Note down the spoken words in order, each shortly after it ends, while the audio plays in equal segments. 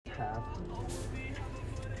have.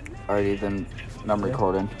 Alright, Ethan. I'm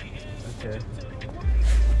recording. Okay.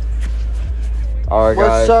 Alright,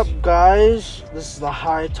 guys. What's up, guys? This is the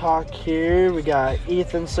High Talk here. We got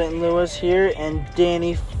Ethan St. Louis here and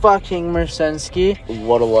Danny fucking Mersensky.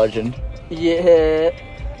 What a legend. Yeah.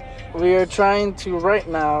 We are trying to, right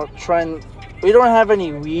now, we don't have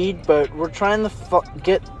any weed, but we're trying to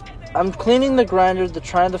I'm cleaning the grinder to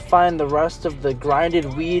trying to find the rest of the grinded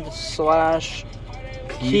weed /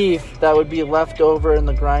 Kief that would be left over in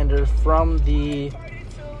the grinder from the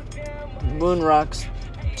moon rocks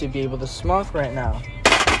to be able to smoke right now.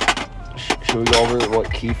 Should we go over what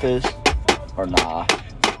Kief is? Or nah?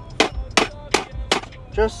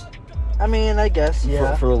 I guess,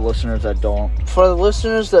 yeah. For the listeners that don't. For the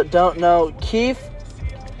listeners that don't know, Kief,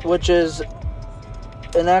 which is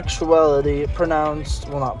in actuality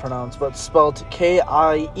not pronounced, but spelled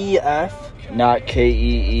K-I-E-F. Not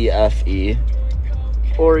K-E-E-F-E.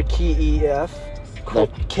 Or K-E-E-F.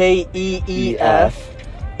 K-E-E-F.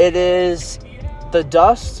 It is the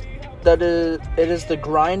dust it is the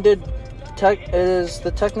grinded it is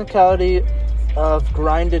the technicality of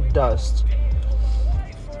grinded dust,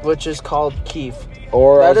 which is called Kief.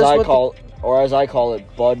 Or as I call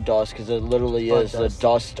it, bud dust, because it literally is the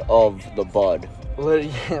dust of the bud.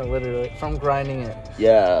 Yeah, literally from grinding it.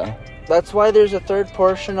 Yeah. That's why there's a third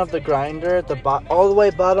portion of the grinder at the all the way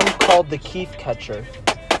bottom called the Kief catcher.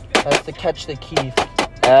 That's to catch the Kief.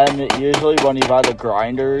 And usually when you buy the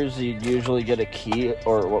grinders, you usually get a key,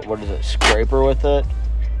 or what is it, scraper with it,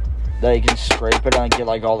 that you can scrape it and get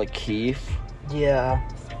like all the Kief. Yeah,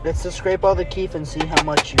 it's to scrape all the Kief and see how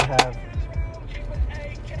much you have.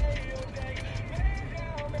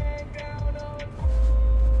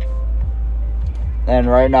 And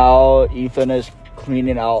right now, Ethan is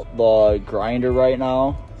cleaning out the grinder right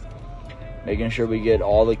now, making sure we get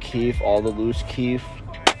all the Kief, all the loose Kief,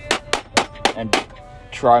 and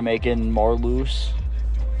try making more loose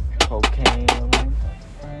cocaine.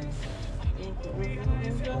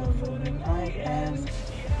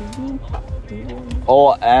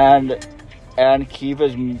 Oh, and Kief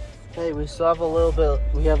is. Hey, we still have a little bit.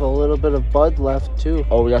 We have a little bit of bud left too.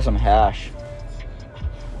 Oh, we got some hash.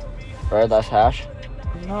 Right, that's hash.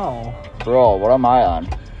 No, bro, what am I on?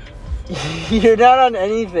 You're not on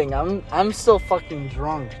anything. I'm still fucking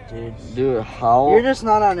drunk, dude. Dude, how? You're just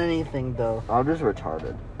not on anything, though. I'm just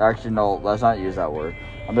retarded. Actually, no, let's not use that word.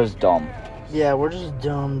 I'm just dumb. Yeah, we're just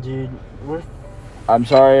dumb, dude. I'm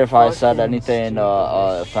sorry if I said anything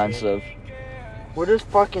offensive. We're just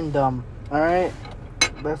fucking dumb, alright?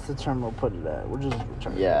 That's the term we'll put it at. We're just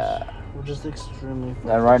retarded. Yeah. We're just extremely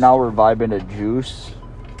focused. And right now we're vibing to Juice.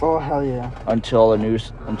 Oh, hell yeah. Until a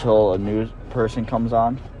new person comes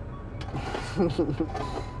on.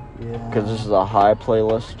 Yeah. Because this is a high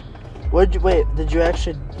playlist. Did you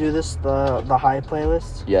actually do this, the high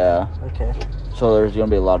playlist? Yeah. Okay. So there's going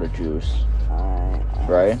to be a lot of juice. Alright.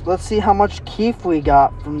 Right? Let's see how much Kief we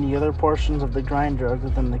got from the other portions of the grinder other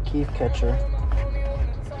than the Kief catcher.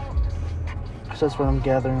 So that's what I'm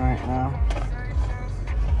gathering right now.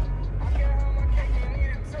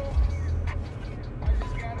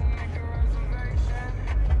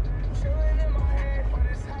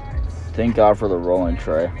 Thank God for the rolling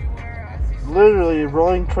tray. Literally,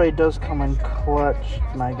 rolling tray does come in clutch,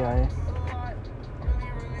 my guy.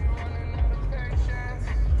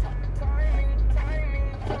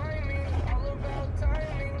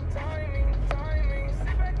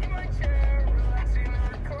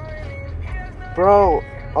 Bro,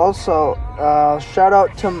 also, shout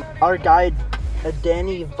out to our guy,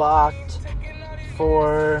 Danny Vogt,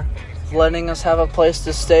 for letting us have a place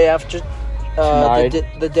to stay after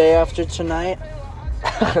the day after tonight.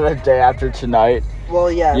 The day after tonight?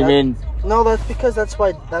 Well, yeah. You mean? No, that's because that's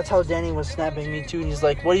how Danny was snapping me too. And he's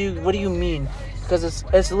like, "What do you mean?" Because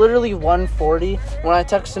it's literally 1:40. When I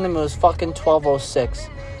texted him, it was fucking 12:06.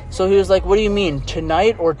 So he was like, "What do you mean,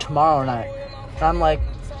 tonight or tomorrow night?" And I'm like,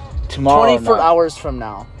 "Tomorrow 24 night. hours from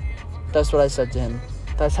now." That's what I said to him.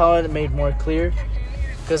 That's how it made more clear.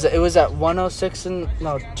 Because it was at 12:06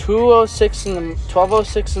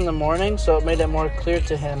 12:06 in the morning, so it made it more clear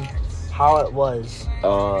to him how it was.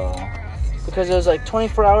 Because it was like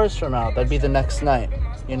 24 hours from now, that'd be the next night,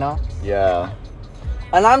 you know? Yeah.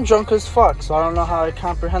 And I'm drunk as fuck, so I don't know how I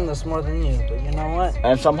comprehend this more than you, but you know what?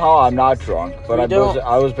 And somehow I'm not drunk, but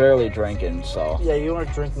I was barely drinking, so. Yeah, you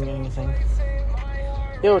weren't drinking anything.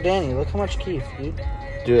 Yo, Danny, look how much Kief, dude.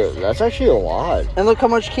 Dude, that's actually a lot. And look how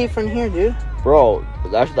much Kief in here, dude. Bro,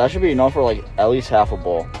 that should be enough for like at least half a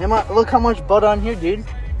bowl. Look how much bud on here, dude.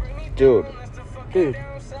 Dude.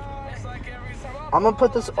 I'm gonna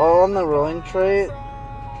put this all on the rolling tray.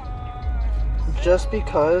 just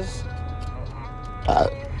because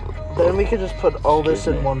then we could just put all this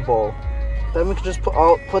in one bowl. Then we could just put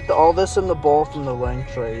all this in the bowl from the lang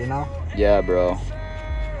tray, you know? Yeah, bro.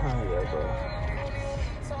 Oh, yeah,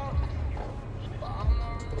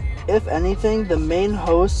 bro. If anything, the main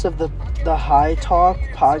hosts of the High Talk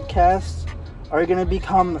podcast are going to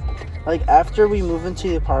become, like, after we move into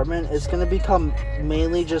the apartment, it's going to become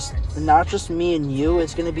mainly just, not just me and you,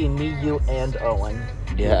 it's going to be me, you, and Owen.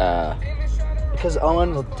 Yeah. Because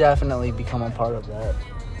Owen will definitely become a part of that.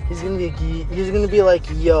 He's gonna be like,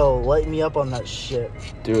 yo, light me up on that shit.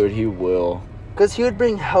 Dude, he will. Because he would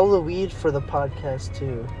bring hella weed for the podcast,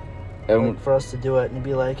 too. And Like, for us to do it. And he'd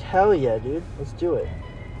be like, hell yeah, dude. Let's do it.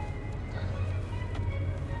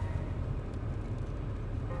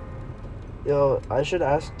 Yo, I should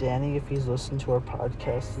ask Danny if he's listened to our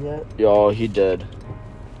podcast yet. Yo, he did.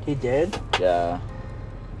 He did? Yeah.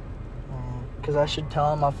 Because I should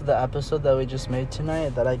tell him after the episode that we just made tonight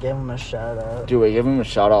that I gave him a shout out. Dude, we gave him a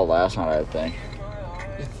shout out last night, I think.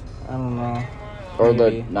 I don't know. Or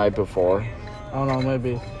Maybe. the night before. I don't know,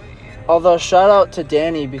 maybe. Although, shout out to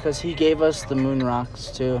Danny because he gave us the moon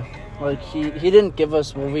rocks too. Like, he didn't give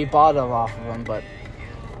us, well, we bought it off of him, but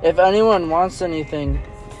if anyone wants anything,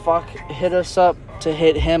 hit us up to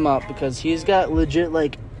hit him up because he's got legit,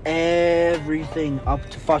 like, everything up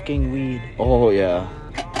to fucking weed. Oh, yeah.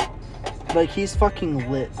 Like, he's fucking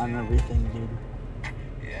lit on everything, dude.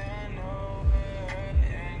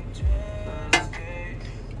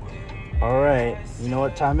 Alright, you know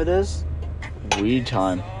what time it is? Weed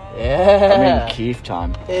time. Yeah. I mean, Kief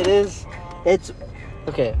time. It is. It's.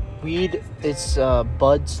 Okay, weed, it's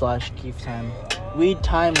bud/Kief time. Weed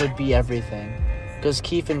time would be everything. Because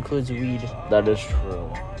Kief includes weed. That is true.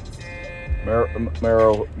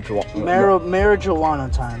 Marijuana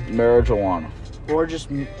time. Marijuana. Or just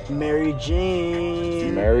Mary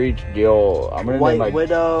Jane. Yo, I'm gonna White name my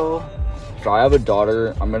Widow. If I have a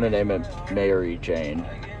daughter, I'm gonna name it Mary Jane.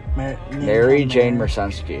 Mary Jane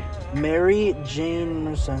Mersensky. Mary Jane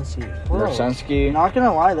Mersensky. Bro, Mersensky. Not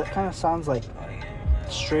gonna lie, that kind of sounds like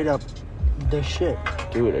straight up the shit.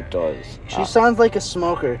 Dude, it does. She sounds like a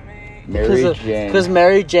smoker. Mary Jane. Because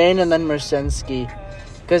Mary Jane and then Mersensky.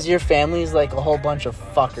 Because your family's like a whole bunch of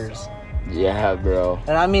fuckers. Yeah, bro.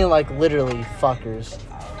 And I mean, like, literally fuckers.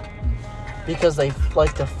 Because they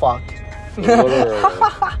like to fuck. Literally.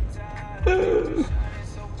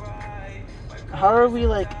 How are we,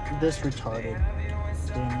 like, this retarded,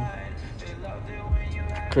 Danny?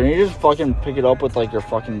 Couldn't you just fucking pick it up with, like, your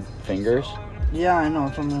fucking fingers? Yeah, I know.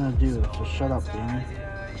 That's what I'm gonna do. So shut up, Danny.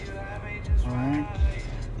 Alright?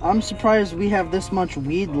 I'm surprised we have this much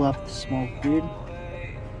weed left to smoke, dude.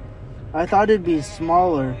 I thought it'd be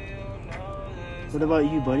smaller. What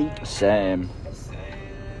about you, buddy? Same.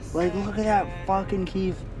 Like, look at that fucking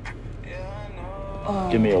Kief. Oh,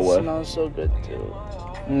 Give me a whiff. It smells so good, too.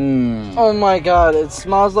 Mmm. Oh my god, it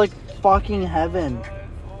smells like fucking heaven.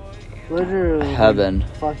 Literally. Heaven.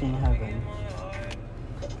 Fucking heaven.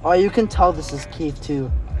 Oh, you can tell this is Kief,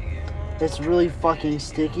 too. It's really fucking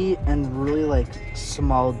sticky and really, like,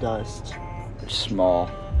 small dust.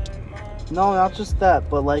 Small. No, not just that,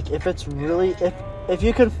 but, like, if it's really... If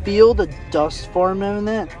you can feel the dust form in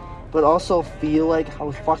it, but also feel, like,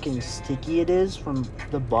 how fucking sticky it is from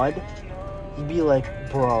the bud, you'd be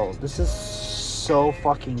like, bro, this is so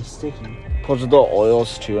fucking sticky. Put the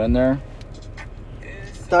oils, too, in there.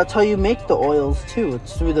 That's how you make the oils, too.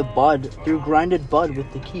 It's through the bud, through grinded bud with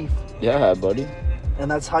the Kief. Yeah, buddy. And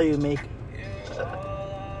that's how you make...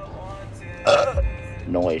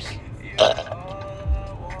 Noise.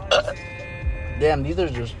 Damn, these are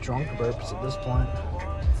just drunk burps at this point.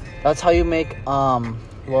 That's how you make,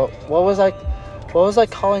 what was I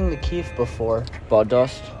calling the Kief before? Bud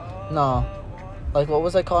dust? No. Like, what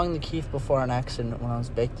was I calling the Kief before an accident when I was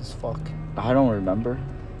baked as fuck? I don't remember.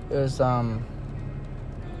 It was,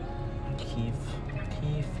 Kief,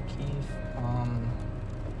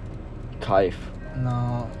 Kief.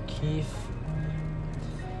 no, Kief.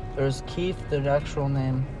 There's Kief, the actual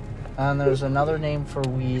name, and there's another name for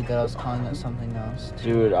weed that I was calling it something else.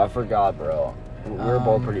 Dude, I forgot, bro. We were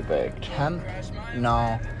both pretty baked. Hemp?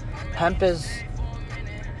 No. Hemp is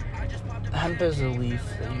a leaf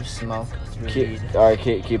that you smoke through weed. Alright,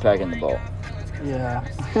 keep packing the bowl. Yeah.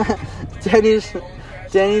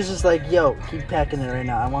 Danny's just like, yo, keep packing it right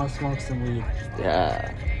now. I want to smoke some weed.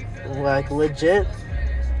 Yeah. Like, legit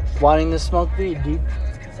wanting to smoke weed, dude.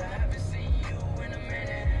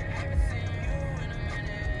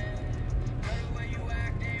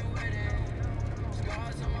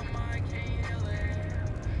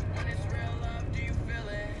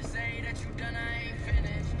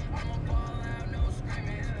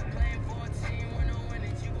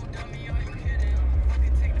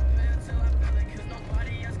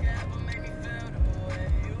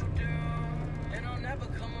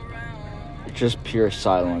 Just pure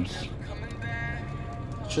silence.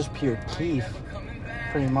 It's just pure Kief,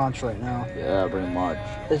 pretty much right now. Yeah, pretty much.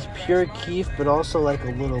 It's pure Kief, but also like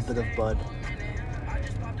a little bit of Bud.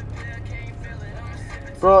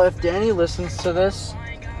 Bro, if Danny listens to this,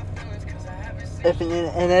 if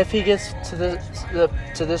he gets to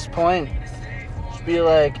this point, just be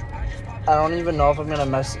like, I don't even know if I'm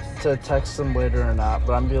gonna text him later or not,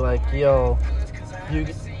 but I'm be like, yo,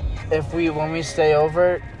 when we stay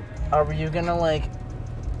over, are you gonna like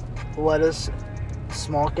let us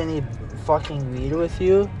smoke any fucking weed with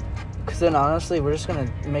you? Because then honestly, we're just gonna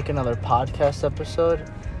make another podcast episode,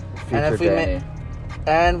 and if we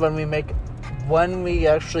when we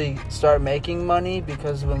actually start making money,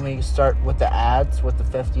 because when we start with the ads with the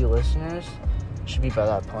 50 listeners, should be by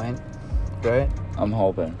that point, right? I'm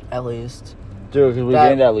hoping. At least. Dude, because we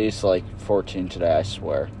gained at least like 14 today, I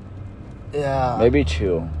swear. Yeah. Maybe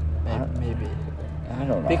 2. Maybe. I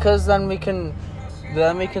don't know. Because then we can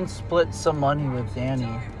split some money with Danny.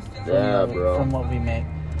 From what we make.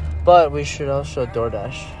 But we should also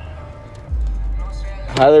DoorDash.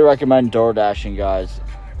 Highly recommend DoorDashing, guys.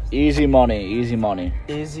 Easy money. Easy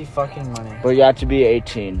fucking money. But you have to be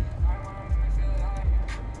 18.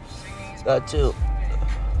 That too.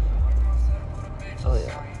 Oh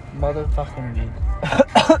yeah. Motherfucking weed.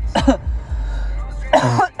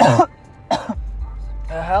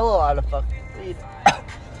 A hell of a lot of fucking weed.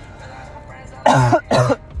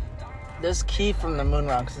 This Kief from the Moon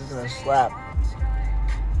Rocks is gonna slap.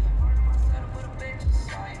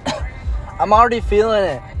 I'm already feeling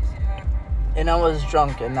it. And I was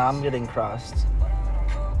drunk, and now I'm getting crossed.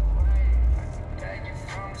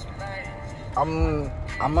 I'm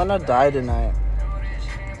gonna die tonight.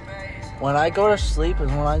 When I go to sleep is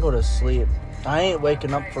when I go to sleep. I ain't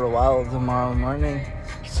waking up for a while tomorrow morning.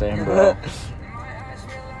 Same, bro.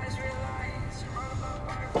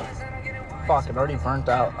 Fuck, it already burnt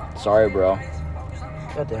out. Sorry, bro.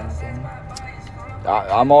 God damn it, Danny.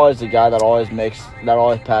 I'm always the guy that always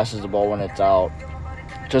passes the ball when it's out.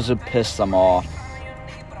 Just to piss them off.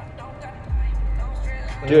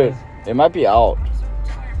 Dude, it might be out.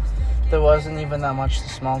 There wasn't even that much to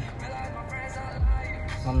smoke.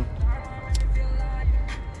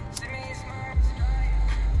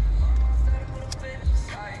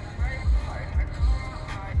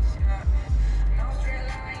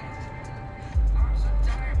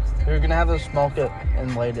 You're gonna have to smoke it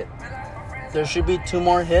and light it. There should be 2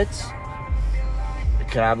 more hits.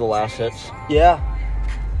 Can I have the last hits? Yeah.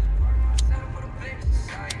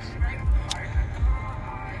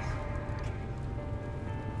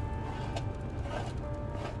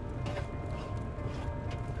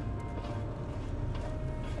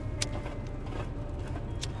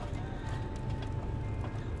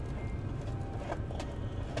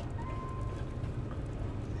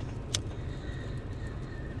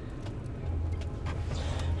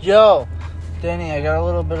 Yo, Danny, I got a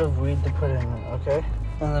little bit of weed to put in, okay?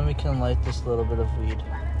 And then we can light this little bit of weed.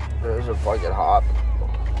 Those are fucking hot.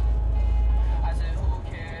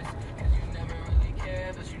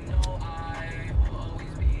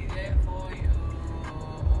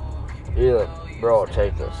 Yeah, bro,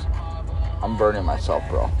 take this. I'm burning myself,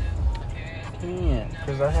 bro. Can't,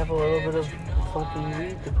 because I have a little bit of fucking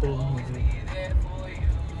weed to put in here, dude.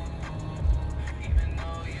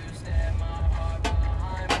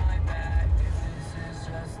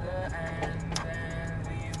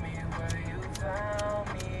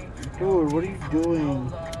 Dude, what are you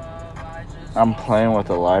doing? I'm playing with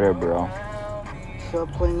the lighter, bro.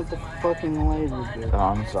 Stop playing with the fucking lighter, dude. Oh,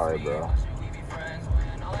 I'm sorry, bro.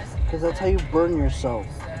 Because that's how you burn yourself,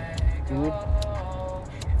 dude.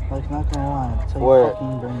 Like, not gonna lie, that's how you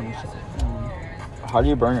fucking burn yourself. How do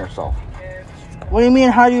you burn yourself? What do you mean,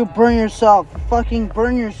 how do you burn yourself? You fucking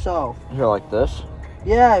burn yourself. You're like this?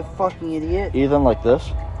 Yeah, you fucking idiot. Ethan, like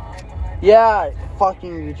this? Yeah, you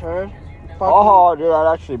fucking retard. Oh, dude, that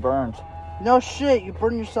actually burns. No shit, you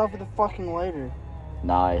burn yourself with a fucking lighter.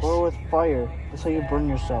 Nice. Or with fire. That's how you burn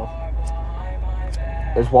yourself.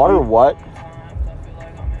 Is water what?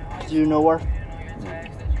 Do you know where?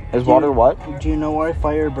 Is water what? Do you know why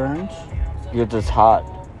fire burns? Because it's hot.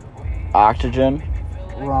 Oxygen?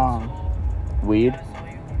 Wrong. Weed?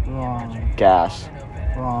 Wrong. Gas?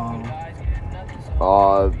 Wrong.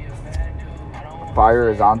 Fire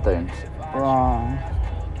is on things. Wrong.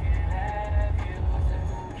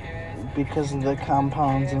 Because of the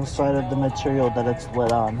compounds inside of the material that it's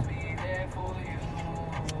lit on.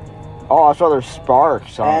 Oh, I saw there's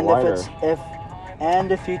sparks on lighter.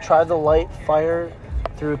 And if you try to light fire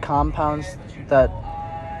through compounds that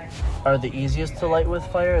are the easiest to light with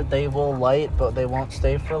fire. They will light, but they won't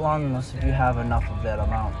stay for long unless if you have enough of that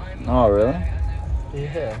amount. Oh, really?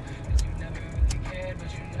 Yeah.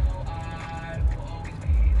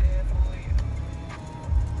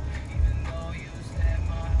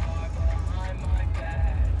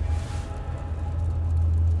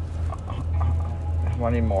 How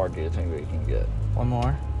many more do you think we can get? One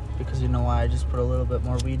more? Because you know why I just put a little bit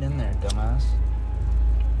more weed in there, dumbass.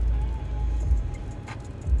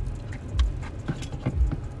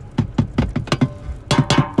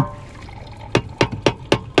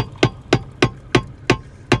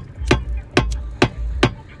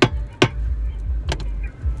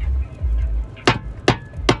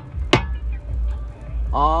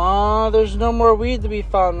 There's no more weed to be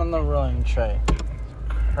found on the rolling tray.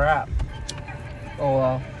 Crap. Oh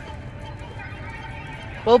well.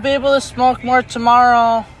 We'll be able to smoke more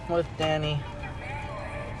tomorrow with Danny.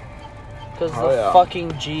 Because the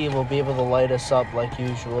fucking G will be able to light us up like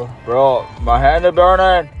usual. Bro, my hand is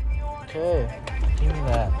burning. Okay. Give me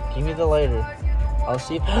that. Give me the lighter. I'll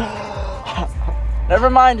see.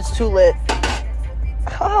 Never mind, it's too lit.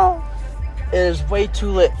 It is way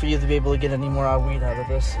too lit for you to be able to get any more weed out of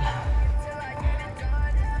this.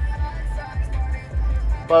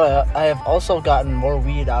 But I have also gotten more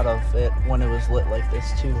weed out of it when it was lit like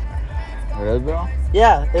this, too. Really, bro?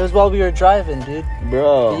 Yeah, it was while we were driving, dude.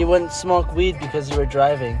 Bro. And you wouldn't smoke weed because you were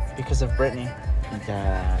driving, because of Brittany.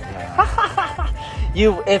 Yeah.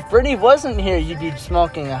 If Brittany wasn't here, you'd be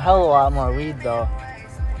smoking a hell of a lot more weed, though.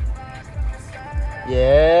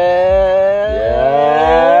 Yeah.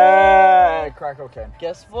 Crack cocaine.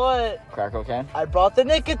 Guess what? Crack cocaine? I brought the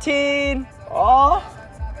nicotine. Oh,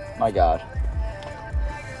 my God.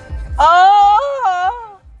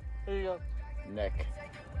 Oh! There you go. Nick.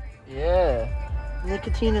 Yeah.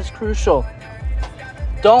 Nicotine is crucial.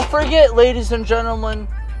 Don't forget, ladies and gentlemen,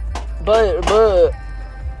 but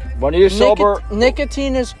when you sober,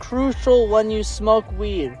 nicotine is crucial when you smoke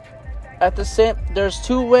weed. There's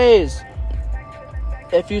two ways.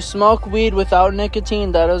 If you smoke weed without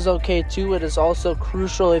nicotine, that is okay too. It is also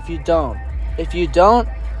crucial if you don't. If you don't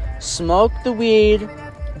smoke the weed,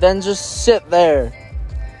 then just sit there.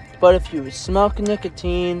 But if you smoke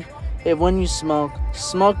nicotine, when you smoke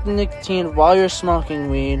the nicotine while you're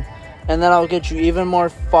smoking weed, and then I'll get you even more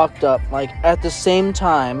fucked up, like at the same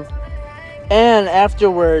time. And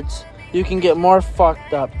afterwards, you can get more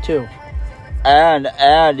fucked up too. And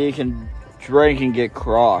you can drink and get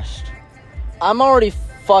crossed. I'm already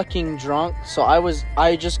fucking drunk, so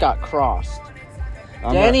I just got crossed.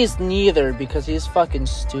 Danny's neither because he's fucking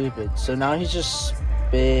stupid. So now he's just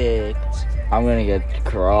spicked. I'm gonna get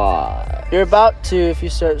crossed. You're about to if you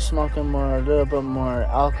start smoking a little bit more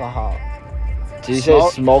alcohol. Did you say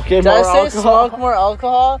smoking more alcohol? Did I say smoke more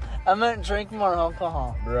alcohol? I meant drink more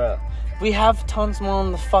alcohol. Bruh. We have tons more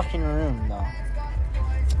in the fucking room, though.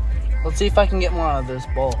 Let's see if I can get more out of this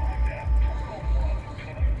bowl.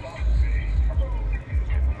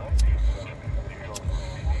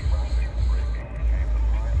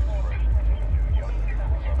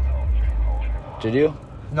 Did you?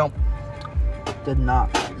 Nope. Did not.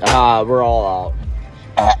 We're all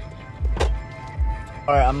out.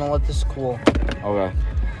 Alright, I'm gonna let this cool. Okay.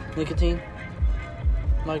 Nicotine,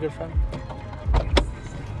 my good friend.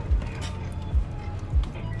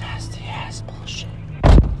 Nasty ass bullshit.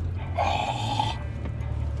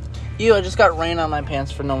 Ew, I just got rain on my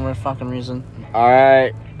pants for no more fucking reason.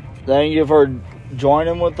 Alright. Thank you for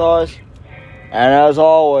joining with us. And as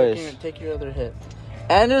always, Take your other hit.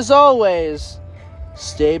 And as always,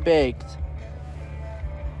 stay baked.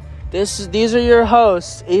 These are your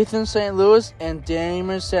hosts, Ethan St. Louis and Danny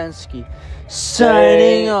Mersensky.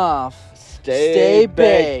 Signing off. Stay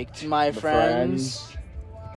baked, my friends.